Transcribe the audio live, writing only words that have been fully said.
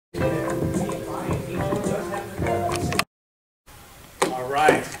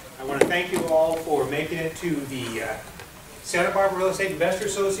thank you all for making it to the Santa Barbara Real Estate Investor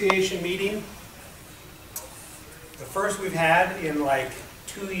Association meeting. The first we've had in like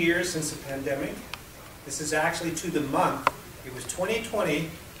 2 years since the pandemic. This is actually to the month. It was 2020,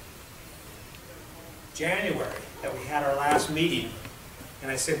 January, that we had our last meeting.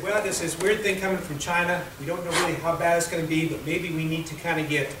 And I said, well, there's this weird thing coming from China. We don't know really how bad it's going to be, but maybe we need to kind of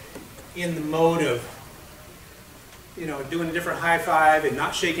get in the mode of, you know, doing a different high five and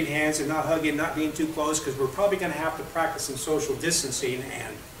not shaking hands and not hugging, not being too close, because we're probably going to have to practice some social distancing.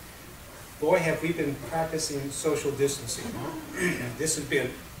 And boy, have we been practicing social distancing. This has been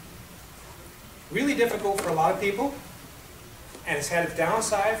really difficult for a lot of people, and it's had its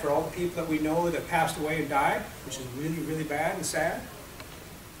downside for all the people that we know that passed away and died, which is really, really bad and sad.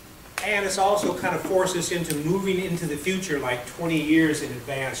 And it's also kind of forced us into moving into the future like 20 years in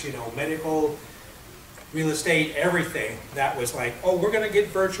advance, you know, medical, real estate, everything. That was like, oh, we're going to get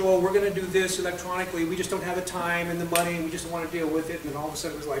virtual, we're going to do this electronically, we just don't have the time and the money, and we just don't want to deal with it. And then all of a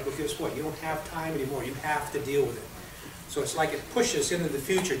sudden it was like, well, guess what? You don't have time anymore, you have to deal with it. So it's like it pushes us into the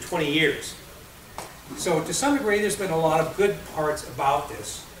future 20 years. So to some degree, there's been a lot of good parts about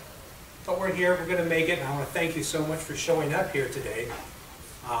this. But we're here, we're going to make it, and I want to thank you so much for showing up here today.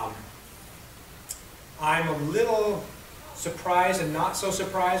 I'm a little surprised and not so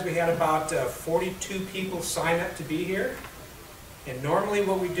surprised. We had about 42 people sign up to be here. And normally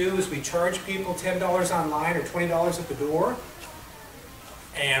what we do is we charge people $10 online or $20 at the door.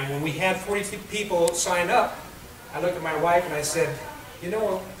 And when we had 42 people sign up, I looked at my wife and I said, you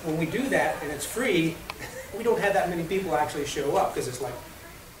know, when we do that and it's free, we don't have that many people actually show up, because it's like,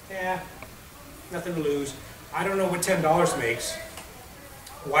 yeah, nothing to lose. I don't know what $10 makes,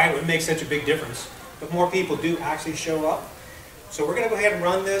 why it would make such a big difference, but more people do actually show up. So we're going to go ahead and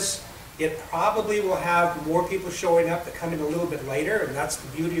run this. It probably will have more people showing up that come in a little bit later, and that's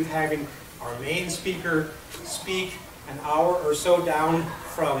the beauty of having our main speaker speak an hour or so down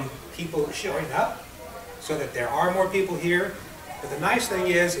from people showing up, so that there are more people here. But the nice thing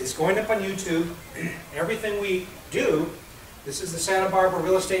is, it's going up on YouTube. Everything we do, this is the Santa Barbara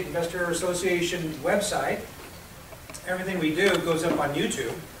Real Estate Investor Association website. Everything we do goes up on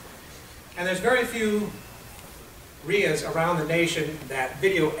YouTube. And there's very few RIAs around the nation that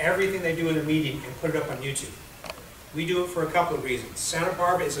video everything they do in a meeting and put it up on YouTube. We do it for a couple of reasons. Santa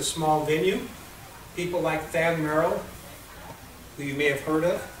Barbara is a small venue. People like Thad Merrill, who you may have heard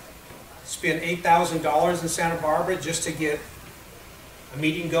of, spend $8,000 in Santa Barbara just to get a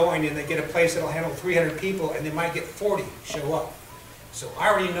meeting going, and they get a place that'll handle 300 people, and they might get 40 show up. So I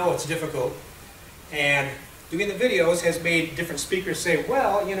already know it's difficult, and doing the videos has made different speakers say,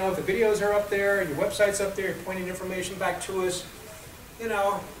 well, you know, if the videos are up there, your website's up there, you're pointing information back to us, you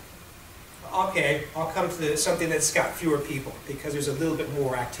know, okay, I'll come to something that's got fewer people, because there's a little bit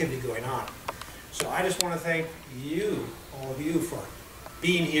more activity going on. So I just want to thank you, all of you, for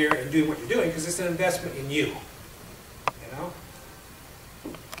being here and doing what you're doing, because it's an investment in you, you know.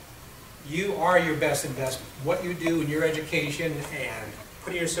 You are your best investment. What you do in your education and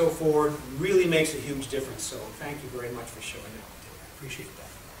putting yourself forward really makes a huge difference. So thank you very much for showing up. I appreciate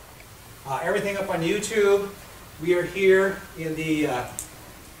that. Everything up on YouTube. We are here in the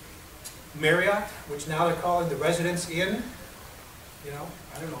Marriott, which now they're calling the Residence Inn. You know,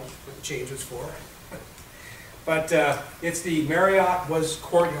 I don't know what the change was for. But it's the Marriott was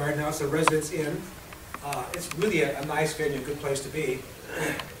Courtyard, now it's the Residence Inn. It's really a nice venue, good place to be.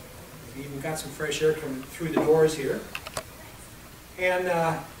 We've even got some fresh air coming through the doors here. And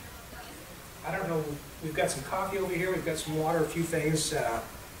I don't know, we've got some coffee over here, we've got some water, a few things,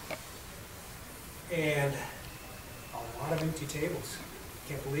 and a lot of empty tables.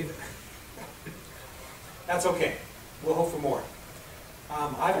 Can't believe it. That's okay. We'll hope for more.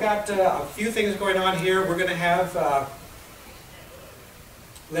 I've got a few things going on here. We're going to have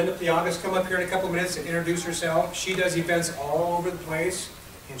Linda Pliagas come up here in a couple of minutes and introduce herself. She does events all over the place.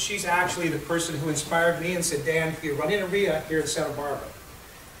 And she's actually the person who inspired me and said, Dan, you're running a RIA here in Santa Barbara,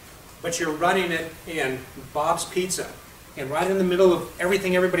 but you're running it in Bob's Pizza. And right in the middle of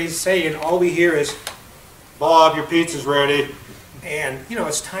everything everybody's saying, all we hear is, Bob, your pizza's ready. And, you know,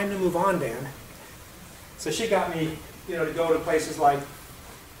 it's time to move on, Dan. So she got me, you know, to go to places like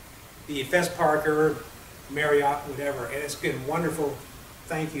the Fess Parker, Marriott, whatever. And it's been wonderful.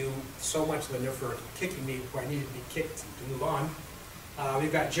 Thank you so much, Linda, for kicking me where I needed to be kicked to move on.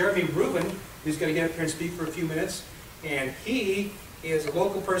 We've got Jeremy Rubin, who's going to get up here and speak for a few minutes. And he is a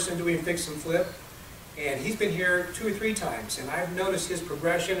local person doing fix and flip. And he's been here 2 or 3 times. And I've noticed his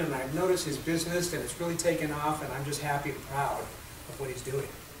progression, and I've noticed his business, and it's really taken off. And I'm just happy and proud of what he's doing.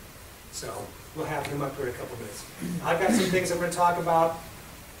 So we'll have him up here in a couple minutes. I've got some things I'm going to talk about.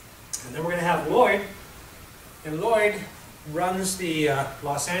 And then we're going to have Lloyd. And Lloyd runs the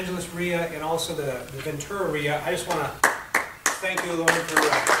Los Angeles RIA and also the Ventura RIA. I just want to thank you, Lloyd, for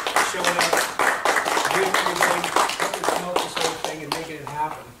showing up, doing what you're doing, helping promote this whole thing and making it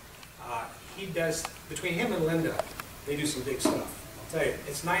happen. He does, between him and Linda, they do some big stuff. I'll tell you,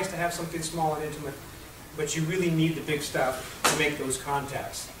 it's nice to have something small and intimate, but you really need the big stuff to make those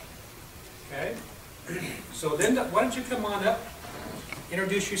contacts. Okay? So Linda, why don't you come on up,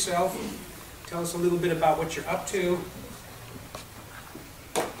 introduce yourself, tell us a little bit about what you're up to.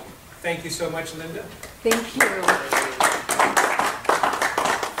 Thank you so much, Linda. Thank you.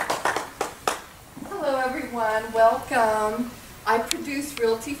 Hello, everyone. Welcome. I produce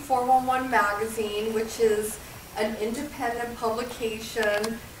Realty 411 magazine, which is an independent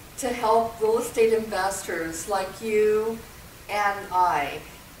publication to help real estate investors like you and I.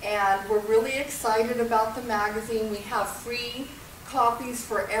 And we're really excited about the magazine. We have free copies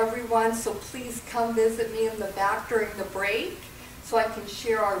for everyone, so please come visit me in the back during the break so I can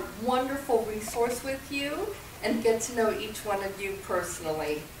share our wonderful resource with you and get to know each one of you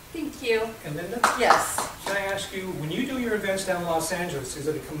personally. Thank you. And Linda? Yes. Should I ask you, when you do your events down in Los Angeles, is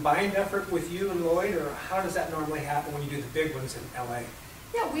it a combined effort with you and Lloyd, or how does that normally happen when you do the big ones in LA?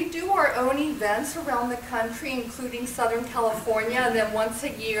 Yeah, we do our own events around the country, including Southern California, and then once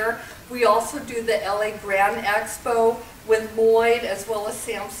a year we also do the LA Grand Expo with Lloyd as well as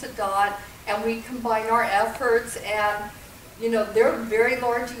Sam Sadat, and we combine our efforts, and you know, they're very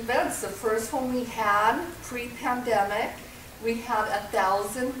large events. The first one we had pre-pandemic, we had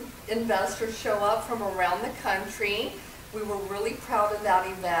 1,000 investors show up from around the country. We were really proud of that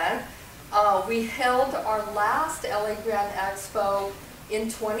event. We held our last LA Grand Expo in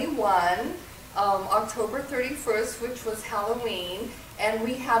 21, October 31st, which was Halloween, and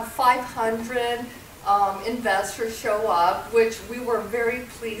we had 500 investors show up, which we were very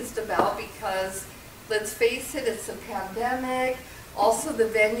pleased about because, let's face it, it's a pandemic. Also, the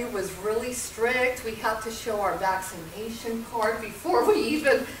venue was really strict. We had to show our vaccination card before we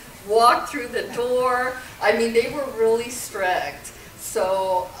even walked through the door. I mean, they were really strict.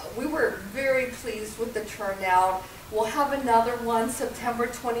 So we were very pleased with the turnout. We'll have another one September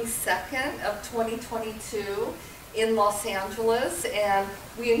 22nd of 2022 in Los Angeles, and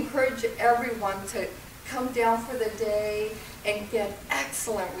we encourage everyone to come down for the day and get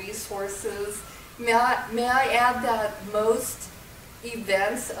excellent resources. May I add that most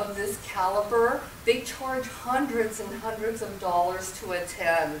events of this caliber, they charge hundreds and hundreds of dollars to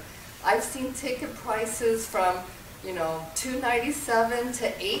attend. I've seen ticket prices from, you know, $297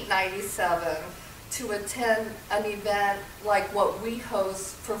 to $897 to attend an event like what we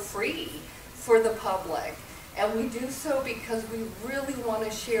host for free for the public. And we do so because we really want to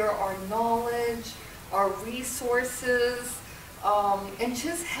share our knowledge, our resources, and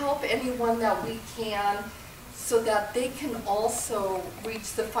just help anyone that we can so that they can also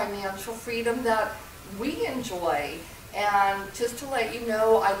reach the financial freedom that we enjoy. And just to let you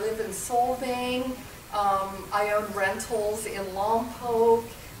know, I live in Solvang. I own rentals in Lompoc,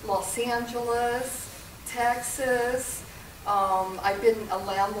 Los Angeles, Texas. I've been a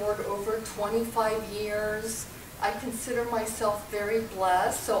landlord over 25 years. I consider myself very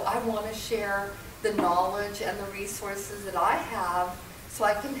blessed, so I want to share the knowledge and the resources that I have so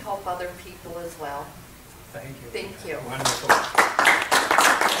I can help other people as well. Thank you. Thank you. Wonderful.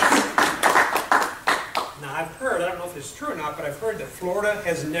 Now I've heard, I don't know if it's true or not, but I've heard that Florida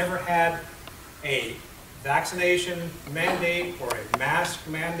has never had a vaccination mandate or a mask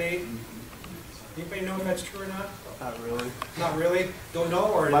mandate. Anybody know if that's true or not? Not really. Not really? Don't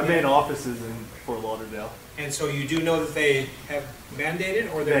know? Or My main office is in Fort Lauderdale. And so you do know that they have mandated,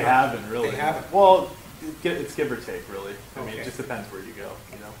 or They haven't really. They haven't. Well, it's give or take, really. I mean, Okay. it just depends where you go,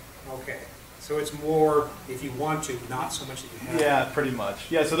 you know. Okay. So it's more if you want to, not so much that you have. Yeah, pretty much.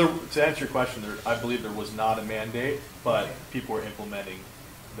 Yeah. So to answer your question, I believe there was not a mandate, but Okay. people were implementing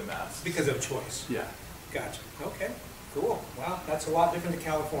the masks. Because of choice. Yeah. Gotcha. Okay. Cool. Well, that's a lot different than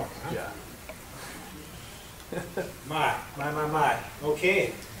California, huh? Yeah. My.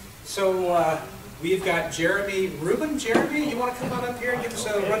 Okay. So we've got Jeremy Rubin. Jeremy, you want to come on up here and give us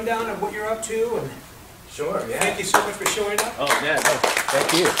a rundown of what you're up to? And Sure, yeah. thank you so much for showing up. Oh, yeah, no,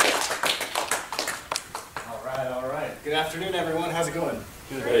 thank you. All right. Good afternoon, everyone. How's it going?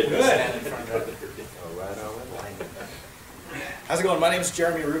 Good. Stand in front of it. All right. How's it going? My name is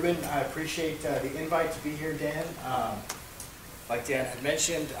Jeremy Rubin. I appreciate the invite to be here, Dan. Like Dan had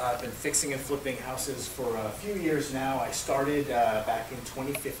mentioned, I've been fixing and flipping houses for a few years now. I started back in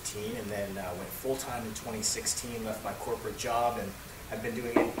 2015 and then went full-time in 2016, left my corporate job, and have been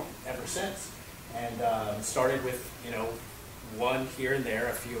doing it ever since. And started with, one here and there,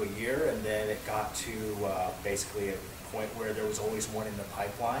 a few a year, and then it got to basically a point where there was always one in the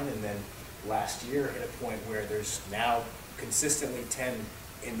pipeline, and then last year hit a point where there's now consistently 10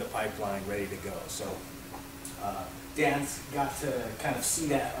 in the pipeline ready to go. So Dan's got to kind of see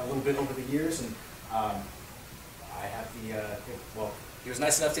that a little bit over the years, and I have well, he was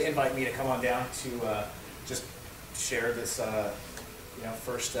nice enough to invite me to come on down to just share this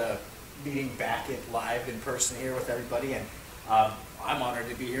first meeting back live in person here with everybody, and I'm honored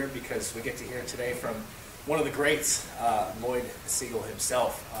to be here because we get to hear today from one of the greats, Lloyd Siegel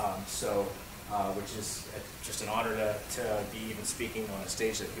himself, which is just an honor to be even speaking on a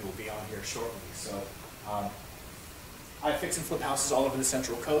stage that he will be on here shortly. So I fix and flip houses all over the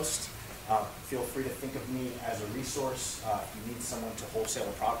Central Coast. Feel free to think of me as a resource. If you need someone to wholesale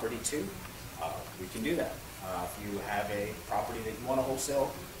a property to, we can do that. If you have a property that you want to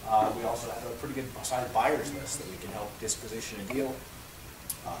wholesale, we also have a pretty good sized buyers list that we can help disposition a deal.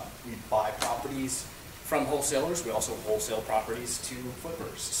 We buy properties from wholesalers. We also wholesale properties to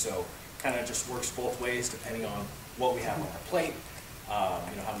flippers. So kind of just works both ways depending on what we have on our plate, how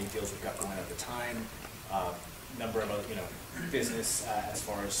many deals we've got going at the time, number of business as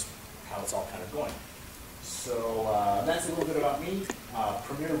far as how it's all kind of going. So that's a little bit about me.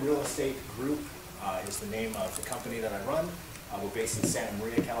 Premier Real Estate Group is the name of the company that I run. We're based in Santa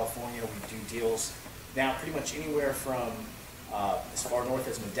Maria, California. We do deals now pretty much anywhere from as far north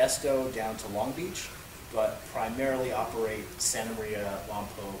as Modesto down to Long Beach, but primarily operate Santa Maria,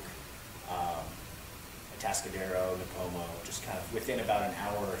 Lompoc, Atascadero, Nipomo, just kind of within about an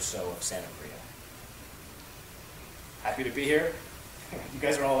hour or so of Santa Maria. Happy to be here. You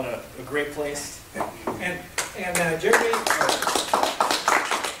guys are all in a great place. And Jeremy,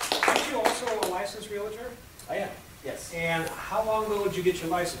 aren't you also a licensed realtor? I am, yes. And how long ago did you get your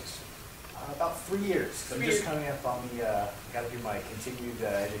license? About 3 years. So I'm 3 just years. coming up on the, got to do my continued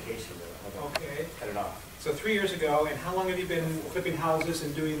education. Okay. Cut it off. So 3 years ago, and how long have you been flipping houses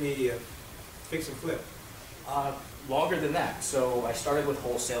and doing the fix and flip? Longer than that. So I started with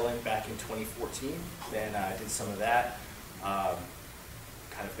wholesaling back in 2014. Then I did some of that.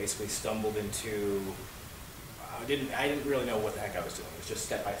 Kind of basically stumbled into, I didn't really know what the heck I was doing. It was just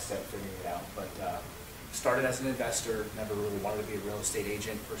step by step figuring it out. But started as an investor, never really wanted to be a real estate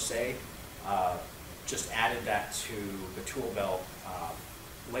agent per se. Just added that to the tool belt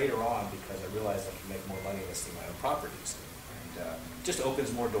later on because I realized I could make more money listing my own properties. And just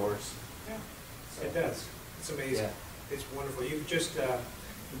opens more doors. Yeah, So, it does. It's amazing. Yeah. It's wonderful. You've just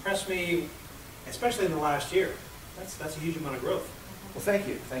impressed me, especially in the last year. That's a huge amount of growth. Well, thank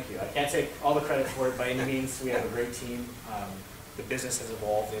you, thank you. I can't take all the credit for it by any means. We have a great team. The business has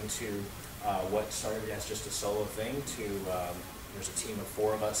evolved into what started as just a solo thing to, there's a team of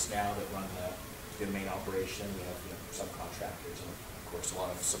 4 of us now that run the main operation. We have subcontractors and of course a lot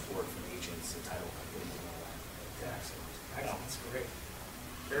of support from agents and title companies and all that. Excellent. That's great.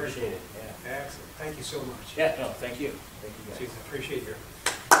 Very Appreciate it, cool. yeah. Excellent. Thank you so much. Yeah, no, thank you. Thank you Jeez, guys. I appreciate your.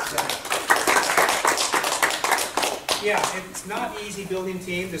 Yeah, it's not easy building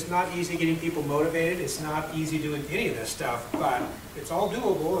teams. It's not easy getting people motivated. It's not easy doing any of this stuff, but it's all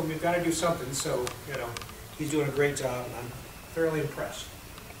doable, and we've got to do something. So, he's doing a great job, and I'm thoroughly impressed.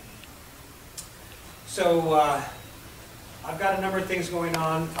 So, I've got a number of things going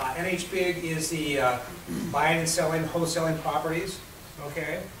on. NHBIG is the buying and selling, wholesaling properties.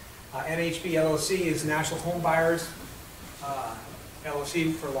 Okay. NHB LLC is National Home Buyers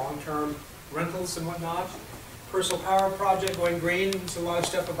LLC for long-term rentals and whatnot. Personal Power Project, going green. It's a lot of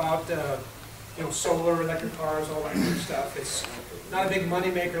stuff about solar, electric cars, all that good stuff. It's not a big money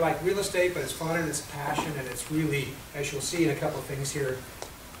maker like real estate, but it's fun and it's passion, and it's really, as you'll see in a couple of things here,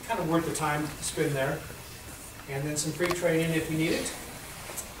 kind of worth the time to spend there. And then some free training if you need it.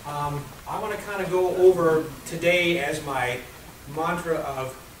 I want to kind of go over today as my mantra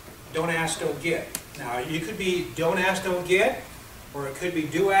of don't ask, don't get. Now, you could be don't ask, don't get, or it could be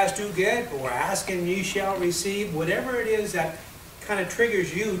do ask, do get, or ask and you shall receive. Whatever it is that kind of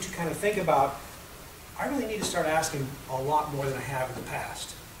triggers you to kind of think about, I really need to start asking a lot more than I have in the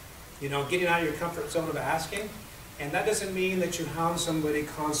past. Getting out of your comfort zone of asking. And that doesn't mean that you hound somebody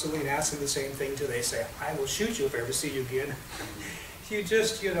constantly and ask them the same thing till they say, I will shoot you if I ever see you again. You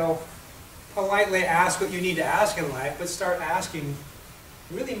just, politely ask what you need to ask in life, but start asking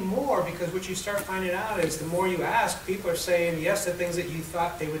really more, because what you start finding out is the more you ask, people are saying yes to things that you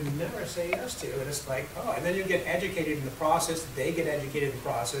thought they would never say yes to. And it's like, oh, and then you get educated in the process, they get educated in the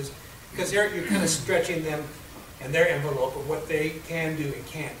process, because you're kind of stretching them and their envelope of what they can do and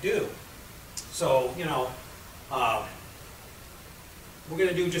can't do. So, we're going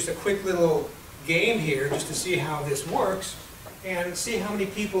to do just a quick little game here just to see how this works. and see how many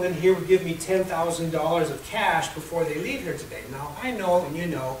people in here would give me $10,000 of cash before they leave here today. Now, I know, and you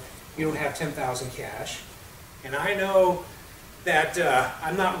know, you don't have 10,000 cash, and I know that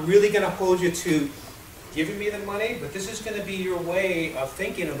I'm not really going to hold you to giving me the money, but this is going to be your way of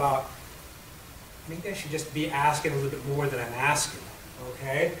thinking about, maybe I should just be asking a little bit more than I'm asking,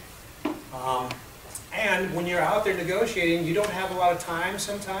 okay? And when you're out there negotiating, you don't have a lot of time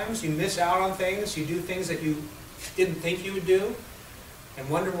sometimes. You miss out on things. You do things that you didn't think you would do and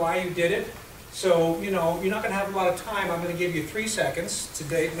wonder why you did it. So, you know, you're not going to have a lot of time. I'm going to give you 3 seconds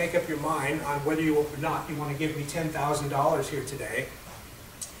today to make up your mind on whether you or not you want to give me $10,000 here today.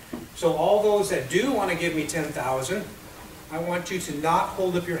 So all those that do want to give me $10,000, I want you to not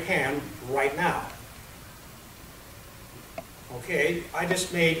hold up your hand right now. Okay, I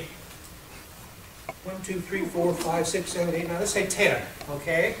just made 1, 2, 3, 4, 5, 6, 7, 8, 9, let's say 10,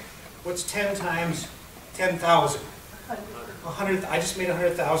 okay? What's 10 times 10,000? 100. I just made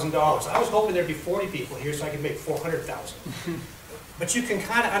 $100,000. I was hoping there'd be 40 people here so I could make 400,000. But you can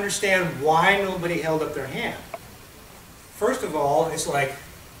kind of understand why nobody held up their hand. First of all, it's like,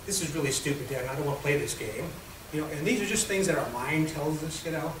 this is really stupid, Dad, I don't want to play this game. You know, and these are just things that our mind tells us,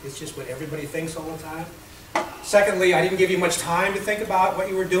 you know, it's just what everybody thinks all the time. Secondly, I didn't give you much time to think about what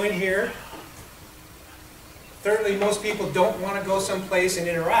you were doing here. Thirdly, most people don't want to go someplace and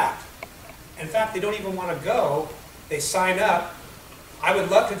interact. In fact, they don't even want to go. They sign up. I would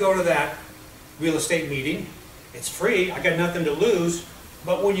love to go to that real estate meeting. It's free. I got nothing to lose.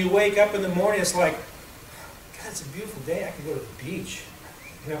 But when you wake up in the morning, it's like, God, it's a beautiful day. I could go to the beach.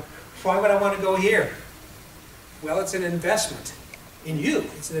 You know, why would I want to go here? Well, it's an investment in you.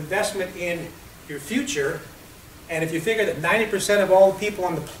 It's an investment in your future. And if you figure that 90% of all the people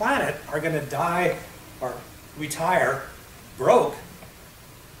on the planet are going to die or retire broke,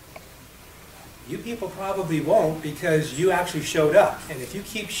 you people probably won't, because you actually showed up. And if you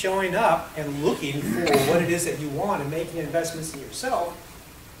keep showing up and looking for what it is that you want and making investments in yourself,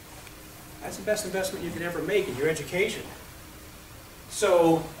 that's the best investment you can ever make in your education.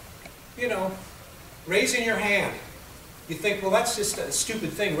 So, you know, raising your hand. You think, well, that's just a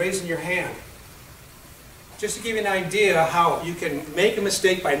stupid thing, raising your hand. Just to give you an idea how you can make a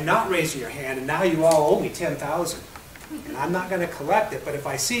mistake by not raising your hand, and now you all owe me $10,000. And I'm not going to collect it, but if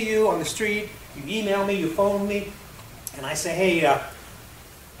I see you on the street, you email me, you phone me, and I say, hey, have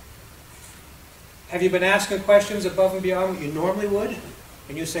you been asking questions above and beyond what you normally would?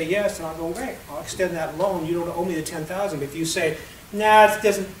 And you say yes, and I'll go, great, I'll extend that loan. You don't owe me the $10,000. But if you say, nah,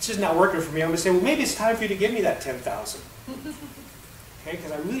 it's just not working for me, I'm going to say, well, maybe it's time for you to give me that $10,000. Okay,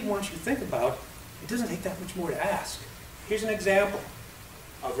 because I really want you to think about, it doesn't take that much more to ask. Here's an example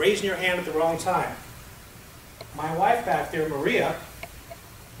of raising your hand at the wrong time. My wife back there, Maria,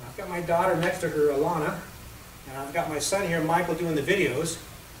 I've got my daughter next to her, Alana, and I've got my son here, Michael, doing the videos.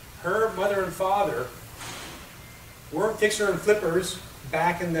 Her mother and father were fixer and flippers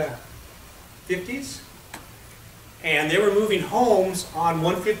back in the 50s, and they were moving homes on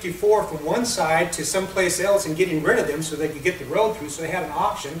 154 from one side to someplace else and getting rid of them so they could get the road through, so they had an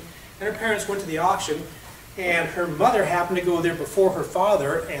auction, and her parents went to the auction, and her mother happened to go there before her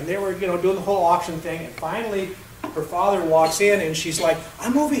father, and they were, you know, doing the whole auction thing, and finally her father walks in and she's like,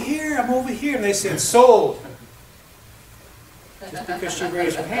 I'm over here, and they said, sold. Just because she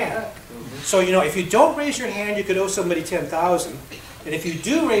raised her hand. So, you know, if you don't raise your hand, you could owe somebody $10,000. And if you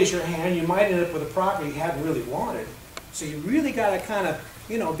do raise your hand, you might end up with a property you hadn't really wanted. So you really got to kind of,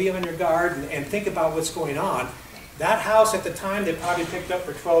 you know, be on your guard and think about what's going on. That house at the time, they probably picked up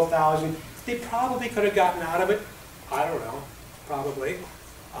for $12,000. They probably could have gotten out of it. I don't know, probably.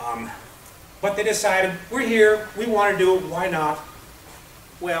 But they decided, we're here, we want to do it, why not?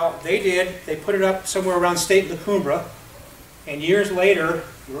 Well, they did. They put it up somewhere around State and LaCumbra. And years later,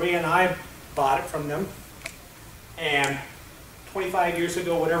 Maria and I bought it from them. And 25 years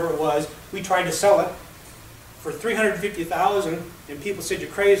ago, whatever it was, we tried to sell it for $350,000, and people said,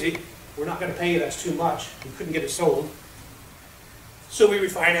 you're crazy, we're not going to pay you, that's too much. We couldn't get it sold. So we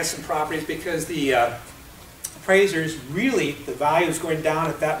refinanced some properties because the appraisers, really, the value was going down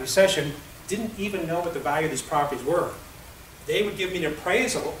at that recession, didn't even know what the value of these properties were. They would give me an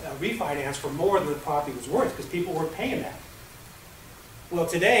appraisal, a refinance, for more than the property was worth because people weren't paying that. Well,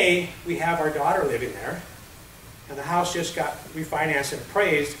 today, we have our daughter living there, and the house just got refinanced and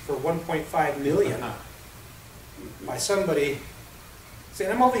appraised for $1.5 million by somebody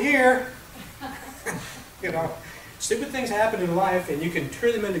saying, I'm over here. You know, stupid things happen in life, and you can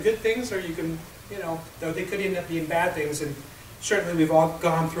turn them into good things, or you can, you know, though they could end up being bad things, and certainly we've all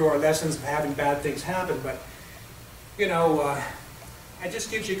gone through our lessons of having bad things happen, but, you know, it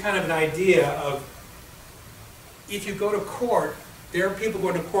just gives you kind of an idea of, if you go to court, there are people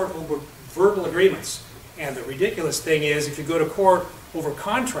going to court over verbal agreements. And the ridiculous thing is, if you go to court over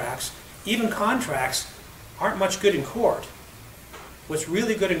contracts, even contracts aren't much good in court. What's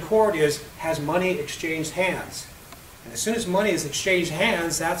really good in court is, has money exchanged hands. And as soon as money is exchanged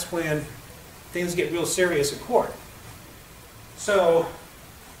hands, that's when things get real serious in court. So,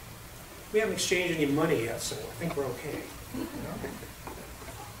 we haven't exchanged any money yet, so I think we're okay.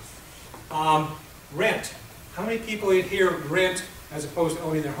 Rent. How many people here rent as opposed to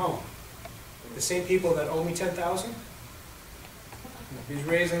owning their home? The same people that owe me $10,000? Nobody's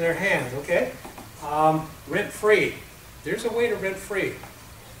raising their hands, okay? Rent-free. There's a way to rent free.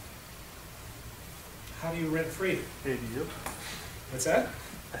 How do you rent free? ADU. What's that?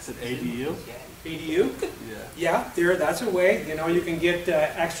 I said ADU. ADU? Yeah. Yeah, that's a way. You know, you can get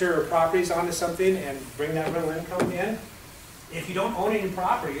extra properties onto something and bring that rental income in. If you don't own any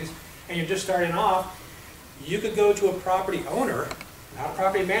properties and you're just starting off, you could go to a property owner, not a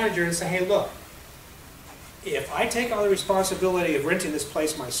property manager, and say, hey, look, if I take all the responsibility of renting this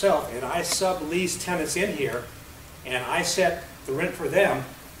place myself and I sublease tenants in here and I set the rent for them,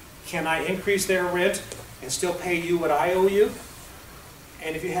 can I increase their rent and still pay you what I owe you?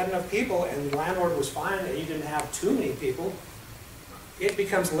 And if you had enough people and the landlord was fine and you didn't have too many people, it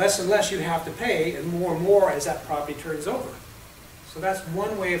becomes less and less you have to pay and more as that property turns over. So that's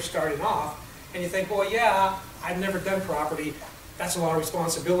one way of starting off. And you think, well, yeah, I've never done property. That's a lot of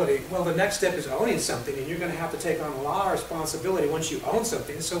responsibility. Well, the next step is owning something, and you're going to have to take on a lot of responsibility once you own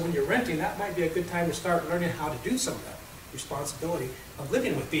something. So when you're renting, that might be a good time to start learning how to do some of that responsibility of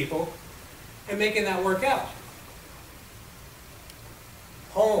living with people and making that work out.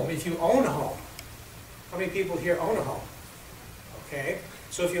 Home, if you own a home. How many people here own a home? Okay,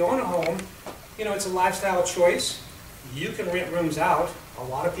 so if you own a home, you know, it's a lifestyle choice. You can rent rooms out. A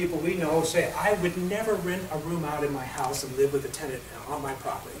lot of people we know say, I would never rent a room out in my house and live with a tenant on my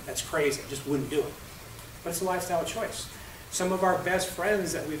property. That's crazy, I just wouldn't do it. But it's a lifestyle choice. Some of our best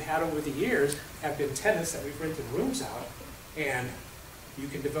friends that we've had over the years have been tenants that we've rented rooms out, and you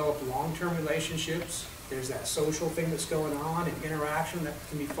can develop long-term relationships. There's that social thing that's going on and interaction that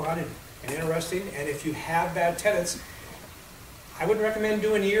can be fun and interesting. And if you have bad tenants, I would recommend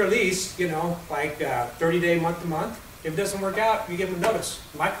doing a year lease, you know, like 30-day, month-to-month. If it doesn't work out, you give them notice.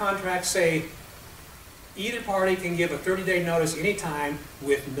 My contracts say either party can give a 30-day notice anytime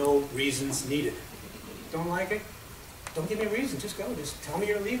with no reasons needed. Don't like it? Don't give me a reason, just go. Just tell me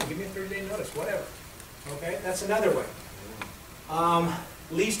you're leaving, give me a 30-day notice, whatever. Okay, that's another way.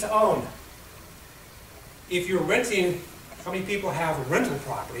 Lease to own. If you're renting, how many people have rental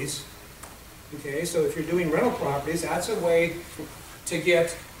properties? Okay, so if you're doing rental properties, that's a way to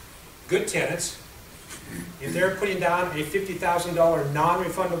get good tenants. If they're putting down a $50,000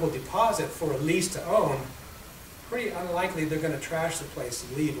 non-refundable deposit for a lease to own, pretty unlikely they're going to trash the place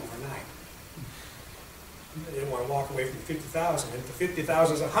and leave overnight. They didn't want to walk away from the $50,000. If the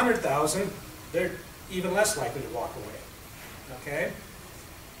 $50,000 is $100,000, they're even less likely to walk away. Okay?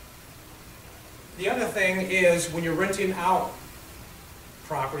 The other thing is when you're renting out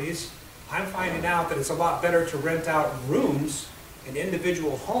properties, I'm finding out that it's a lot better to rent out rooms in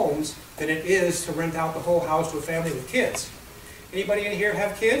individual homes than it is to rent out the whole house to a family with kids. Anybody in here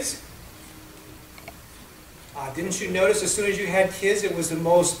have kids? Didn't you notice as soon as you had kids it was the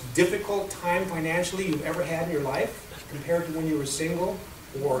most difficult time financially you've ever had in your life compared to when you were single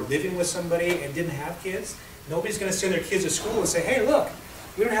or living with somebody and didn't have kids? Nobody's going to send their kids to school and say, hey, look,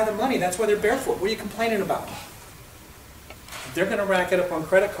 we don't have the money, that's why they're barefoot. What are you complaining about? They're going to rack it up on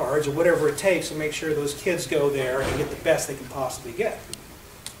credit cards or whatever it takes to make sure those kids go there and get the best they can possibly get.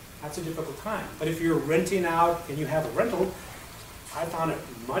 That's a difficult time. But if you're renting out and you have a rental, I found it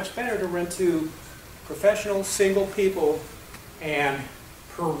much better to rent to professional single people and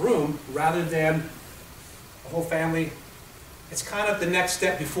per room rather than a whole family. It's kind of the next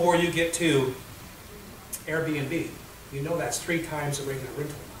step before you get to Airbnb. You know that's 3 times the regular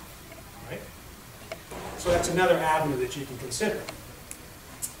rental amount, right? So that's another avenue that you can consider.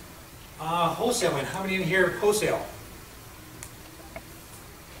 Wholesaling. How many in here wholesale?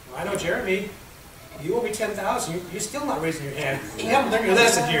 Well, I know Jeremy. You owe me $10,000. You're still not raising your hand. You haven't learned your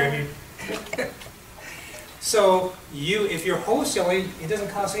lesson, Jeremy. So if you're wholesaling, it doesn't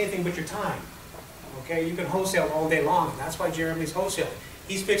cost anything but your time. Okay, you can wholesale all day long. That's why Jeremy's wholesaling.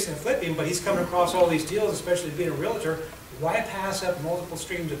 He's fixing and flipping, but he's coming across all these deals, especially being a realtor. Why pass up multiple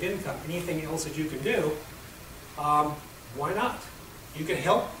streams of income? Anything else that you can do, why not? You can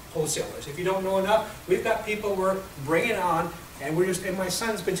help wholesalers. If you don't know enough, we've got people we're bringing on, and and my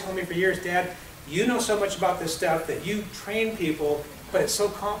son's been telling me for years, Dad, you know so much about this stuff that you train people but it's so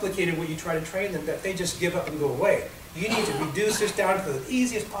complicated when you try to train them that they just give up and go away. You need to reduce this down to the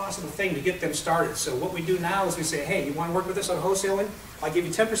easiest possible thing to get them started. So what we do now is we say, hey, you want to work with us on wholesaling? I'll give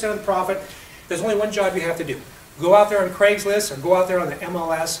you 10% of the profit. There's only one job you have to do. Go out there on Craigslist or go out there on the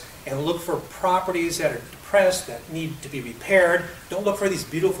MLS and look for properties that are depressed, that need to be repaired. Don't look for these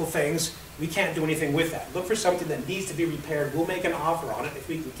beautiful things. We can't do anything with that. Look for something that needs to be repaired. We'll make an offer on it. If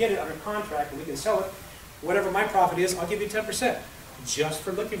we can get it under contract and we can sell it, whatever my profit is, I'll give you 10% just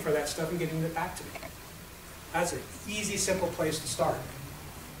for looking for that stuff and getting it back to me. That's an easy, simple place to start.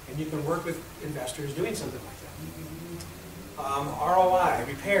 And you can work with investors doing something like that. ROI,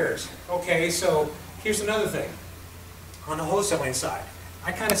 repairs. Okay, so here's another thing. On the wholesaling side,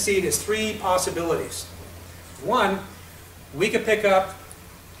 I kind of see it as three possibilities. One, we could pick up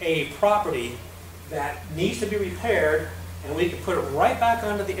a property that needs to be repaired and we could put it right back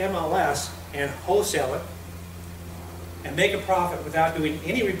onto the MLS and wholesale it and make a profit without doing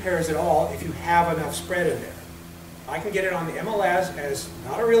any repairs at all if you have enough spread in there. I can get it on the MLS as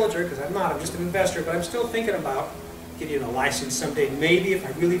not a realtor, because I'm not, I'm just an investor, but I'm still thinking about getting a license someday, maybe if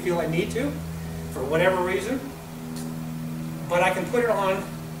I really feel I need to, for whatever reason. But I can put it on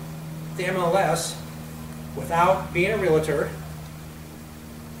the MLS without being a realtor,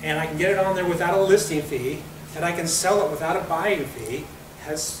 and I can get it on there without a listing fee, and I can sell it without a buying fee,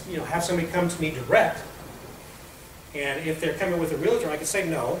 have somebody come to me direct, and if they're coming with a realtor, I could say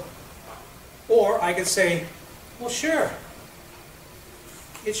no, or I could say, well, sure,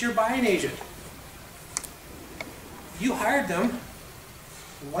 it's your buying agent. You hired them,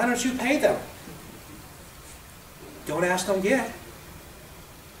 why don't you pay them? Don't ask, don't get.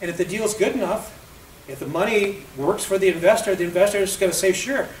 And if the deal's good enough, if the money works for the investor is going to say,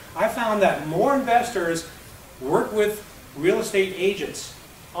 sure. I found that more investors work with real estate agents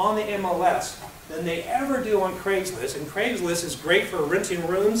on the MLS than they ever do on Craigslist. And Craigslist is great for renting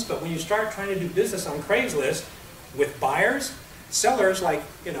rooms, but when you start trying to do business on Craigslist with buyers, sellers, like,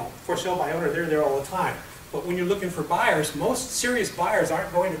 for sale by owner, they're there all the time. But when you're looking for buyers, most serious buyers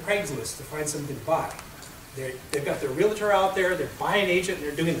aren't going to Craigslist to find something to buy. They've got their realtor out there, their buying agent, and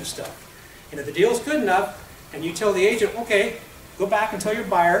they're doing this stuff. And if the deal's good enough, and you tell the agent, okay, go back and tell your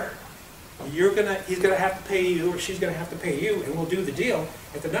buyer, he's going to have to pay you, or she's going to have to pay you, and we'll do the deal.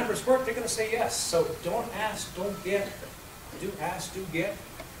 If the numbers work, they're going to say yes. So don't ask, don't get. Do ask, do get.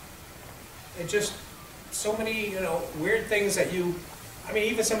 It just, so many, weird things that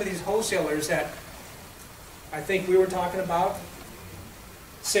even some of these wholesalers that I think we were talking about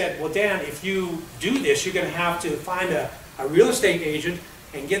said, well, Dan, if you do this, you're going to have to find a real estate agent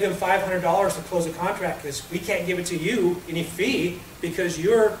and give them $500 to close a contract because we can't give it to you any fee because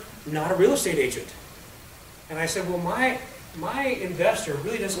you're not a real estate agent. And I said, well, my investor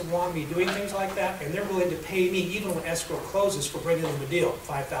really doesn't want me doing things like that, and they're willing to pay me even when escrow closes for bringing them a deal,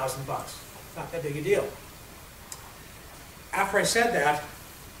 $5,000 bucks. Not that big a deal. After I said that,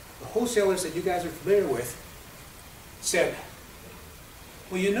 the wholesalers that you guys are familiar with said,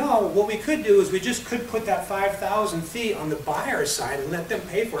 well, what we could do is we just could put that $5,000 fee on the buyer's side and let them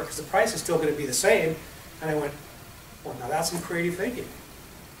pay for it because the price is still going to be the same. And I went, well, now that's some creative thinking.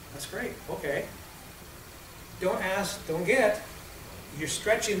 That's great. Okay. Don't ask, don't get. You're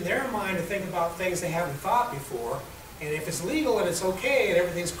stretching their mind to think about things they haven't thought before. And if it's legal and it's okay and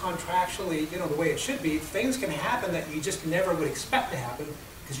everything's contractually, the way it should be, things can happen that you just never would expect to happen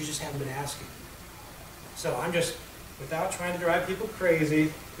because you just haven't been asking. So I'm just, without trying to drive people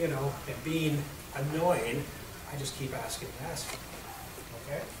crazy, and being annoying, I just keep asking and asking.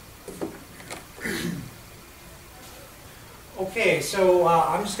 Okay? Okay, so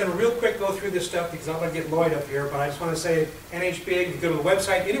I'm just going to real quick go through this stuff because I'm going to get Lloyd up here, but I just want to say NHBig, if you go to the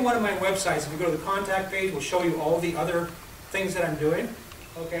website, any one of my websites, if you go to the contact page, will show you all the other things that I'm doing.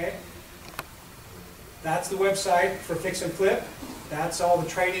 Okay? That's the website for Fix and Flip. That's all the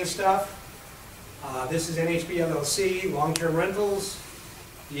trading stuff. This is NHB LLC, long-term rentals.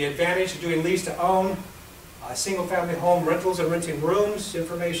 The advantage of doing lease to own, single-family home rentals and renting rooms,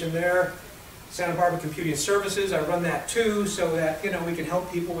 information there. Santa Barbara Computing Services, I run that too, so that we can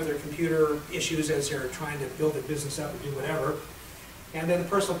help people with their computer issues as they're trying to build their business up and do whatever. And then the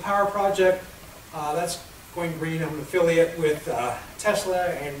Personal Power Project, that's going green. I'm an affiliate with Tesla,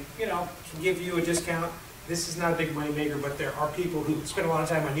 and can give you a discount. This is not a big money maker, but there are people who spend a lot of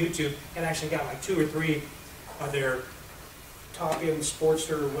time on YouTube and actually got like 2 or 3 of their top-end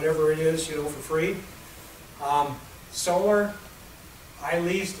Sportster or whatever it is, for free. Solar, I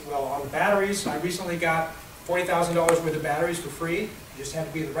leased, on the batteries, I recently got $40,000 worth of batteries for free. You just had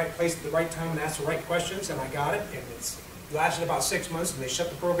to be in the right place at the right time and ask the right questions, and I got it. And it's lasted about 6 months, and they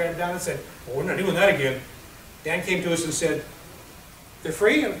shut the program down and said, well, we're not doing that again. Dan came to us and said, they're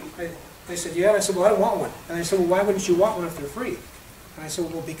free? And they said, yeah. And I said, well, I don't want one. And I said, well, why wouldn't you want one if they're free? And I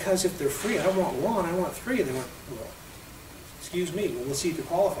said, well, because if they're free, I don't want one, I want 3. And they went, well, excuse me, well, we'll see if you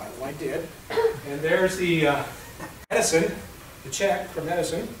qualify. Well, I did. And there's the medicine, the check for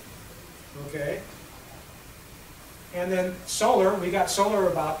medicine. Okay. And then solar, we got solar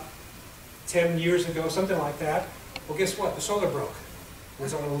about 10 years ago, something like that. Well, guess what? The solar broke. It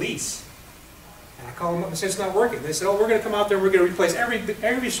was on a lease. And I called them up and said, it's not working. They said, oh, we're going to come out there, we're going to replace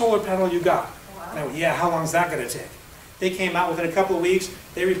every solar panel you got. Wow. And I went, yeah, how long is that going to take? They came out within a couple of weeks,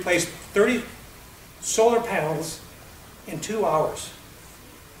 they replaced 30 solar panels in 2 hours.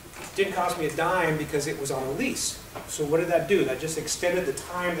 It didn't cost me a dime because it was on a lease. So what did that do? That just extended the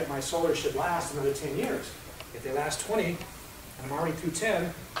time that my solar should last another 10 years. If they last 20, and I'm already through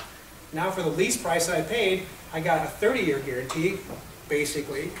 10, now for the lease price I paid, I got a 30-year guarantee,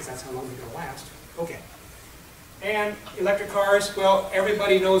 basically, because that's how long they're going to last. Okay. And electric cars, well,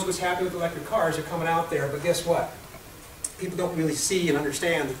 everybody knows what's happening with electric cars. They're coming out there, but guess what? People don't really see and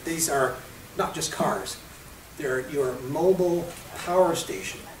understand that these are not just cars. They're your mobile power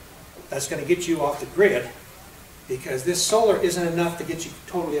station. That's going to get you off the grid, because this solar isn't enough to get you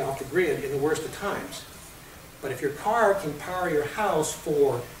totally off the grid in the worst of times. But if your car can power your house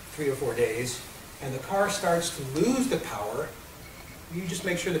for 3 or 4 days, and the car starts to lose the power, you just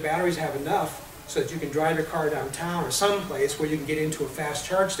make sure the batteries have enough so that you can drive your car downtown or someplace where you can get into a fast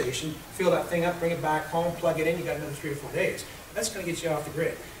charge station, fill that thing up, bring it back home, plug it in, you got another 3 or 4 days. That's going to get you off the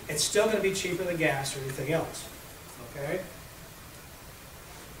grid. It's still going to be cheaper than gas or anything else. Okay?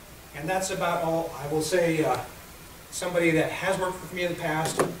 And that's about all. I will say, somebody that has worked with me in the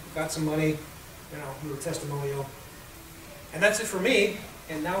past, got some money, you know, a little testimonial. And that's it for me.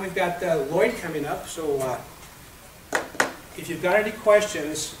 And now we've got Lloyd coming up, so if you've got any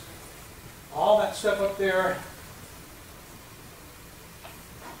questions, all that stuff up there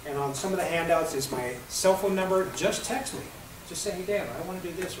and on some of the handouts is my cell phone number. Just text me. Just say, hey, Dan, I want to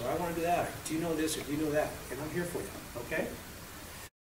do this, or I want to do that, or do you know this, or do you know that? And I'm here for you, okay?